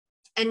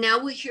And now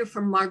we hear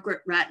from Margaret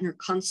Ratner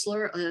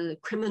Kunstler, a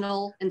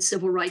criminal and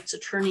civil rights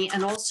attorney,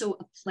 and also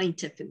a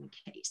plaintiff in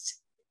the case.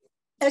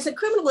 As a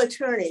criminal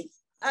attorney,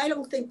 I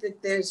don't think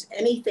that there's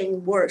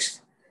anything worse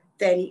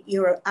than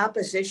your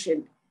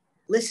opposition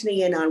listening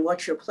in on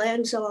what your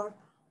plans are,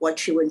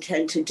 what you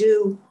intend to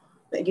do,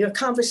 and your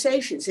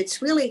conversations.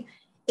 It's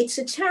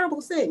a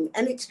terrible thing.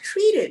 And it's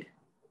treated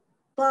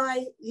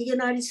by the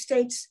United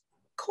States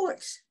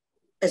courts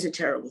as a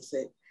terrible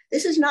thing.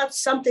 This is not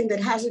something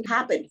that hasn't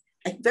happened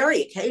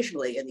very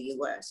occasionally in the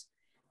US.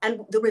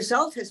 And the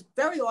result has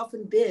very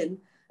often been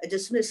a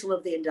dismissal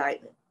of the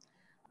indictment.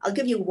 I'll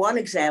give you one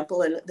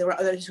example, and there are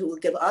others who will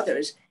give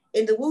others.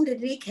 In the Wounded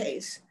Knee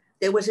case,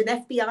 there was an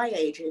FBI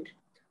agent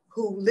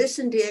who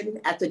listened in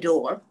at the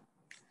door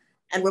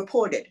and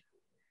reported.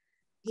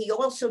 He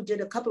also did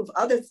a couple of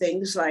other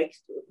things like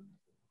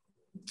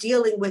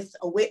dealing with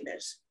a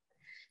witness.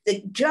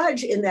 The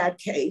judge in that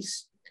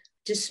case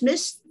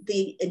dismissed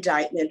the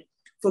indictment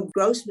for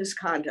gross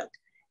misconduct.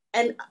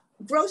 And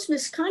gross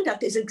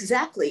misconduct is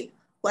exactly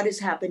what has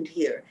happened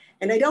here.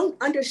 And I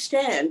don't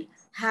understand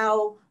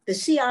how the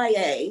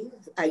CIA,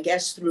 I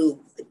guess through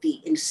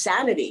the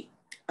insanity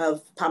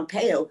of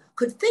Pompeo,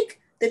 could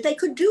think that they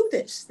could do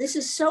this. This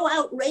is so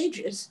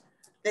outrageous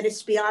that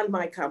it's beyond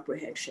my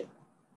comprehension.